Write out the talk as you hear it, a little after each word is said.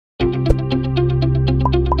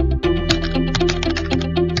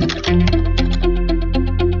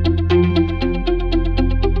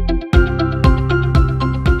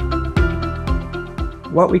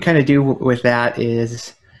what we kind of do with that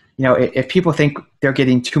is, if people think they're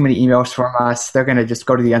getting too many emails from us, they're going to just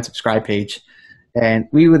go to the unsubscribe page. And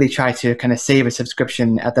we really try to kind of save a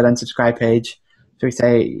subscription at that unsubscribe page. So we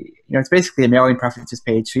say, it's basically a mailing preferences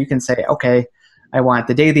page. So you can say, okay, I want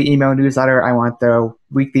the daily email newsletter. I want the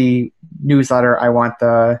weekly newsletter. I want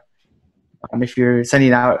if you're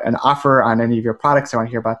sending out an offer on any of your products, I want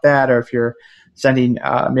to hear about that. Or if you're sending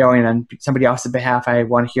mailing on somebody else's behalf, I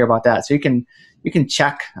want to hear about that. So you can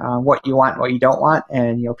check what you want and what you don't want.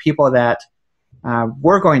 And people that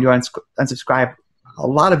we're going to unsubscribe, a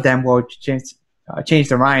lot of them will change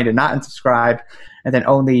their mind and not unsubscribe, and then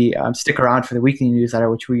only stick around for the weekly newsletter,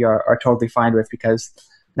 which we are totally fine with, because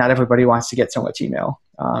not everybody wants to get so much email.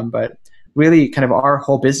 But really, kind of our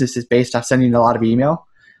whole business is based off sending a lot of email.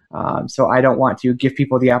 So I don't want to give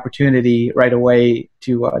people the opportunity right away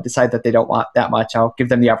to decide that they don't want that much. I'll give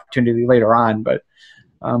them the opportunity later on, but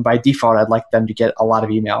by default, I'd like them to get a lot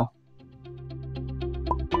of email.